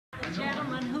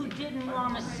gentleman who didn't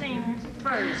want to sing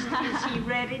first, is he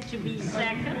ready to be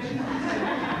second?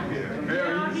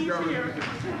 Yeah, he's here.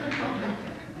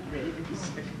 Ready to be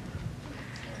second.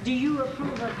 Do you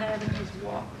approve of having his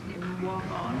walk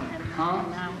on and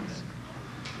announce?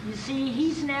 You see,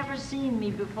 he's never seen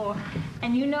me before.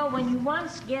 And you know, when you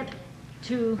once get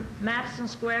to Madison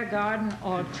Square Garden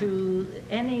or to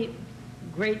any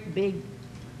great big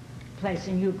place,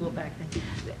 and you go back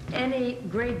there, any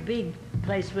great big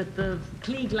place with the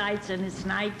Klieg lights and it's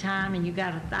nighttime and you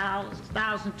got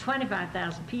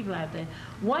 25,000 people out there.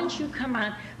 Once you come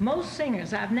out, most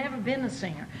singers, I've never been a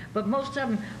singer, but most of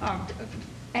them are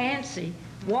antsy,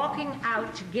 walking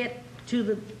out to get to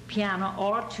the piano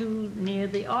or to near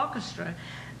the orchestra.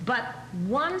 But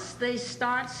once they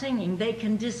start singing, they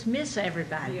can dismiss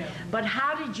everybody. Yeah. But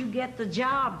how did you get the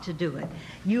job to do it?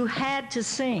 You had to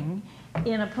sing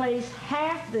in a place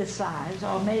half this size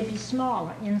or maybe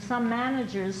smaller, in some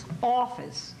manager's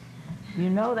office. You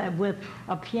know that, with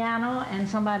a piano and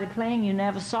somebody playing. You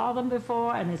never saw them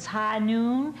before, and it's high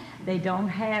noon. They don't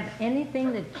have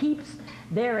anything that keeps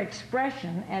their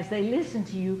expression as they listen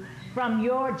to you from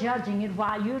your judging it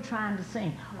while you're trying to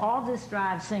sing. All this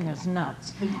drives singers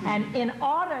nuts. And in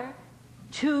order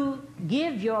to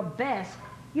give your best,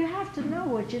 you have to know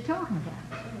what you're talking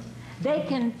about. They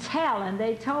can tell, and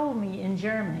they told me in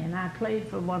Germany, and I played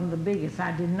for one of the biggest.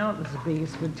 I didn't know it was the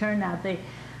biggest, but it turned out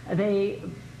they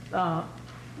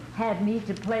had me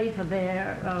to play for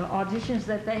their auditions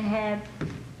that they had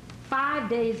 5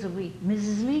 days a week.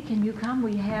 Mrs. Lee, can you come?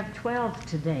 We have 12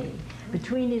 today,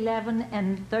 between 11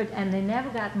 and 30, and they never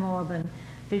got more than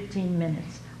 15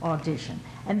 minutes audition.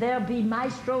 And there'll be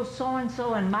maestro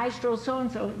so-and-so and maestro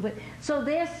so-and-so. So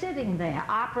they're sitting there,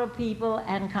 opera people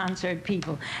and concert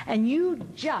people. And you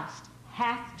just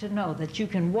have to know that you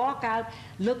can walk out,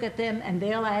 look at them, and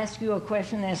they'll ask you a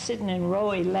question. They're sitting in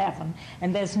row 11,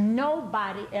 and there's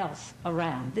nobody else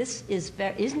around. This is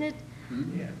very, isn't it?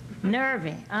 Yeah.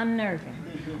 Nerving, unnerving.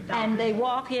 And they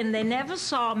walk in, they never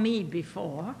saw me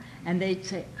before, and they'd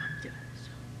say,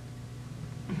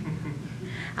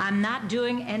 I'm not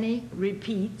doing any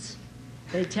repeats.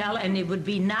 They tell, and it would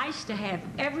be nice to have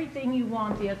everything you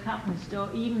want the accompanist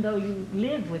to, even though you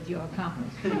live with your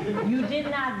accompanist. You did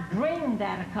not bring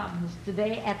that accompanist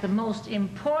today at the most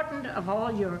important of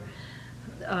all your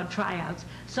tryouts,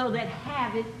 so that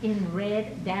have it in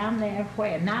red down there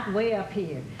where, not way up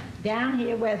here, down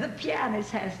here where the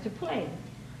pianist has to play,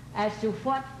 as to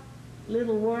what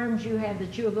little worms you have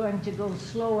that you're going to go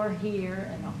slower here,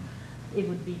 and it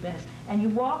would be best. And you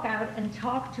walk out and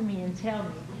talk to me and tell me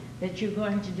that you're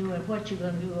going to do and what you're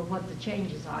going to do or what the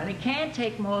changes are. And it can't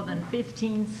take more than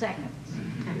 15 seconds.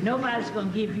 Nobody's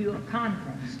going to give you a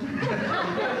conference. All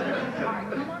right,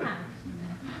 come on out.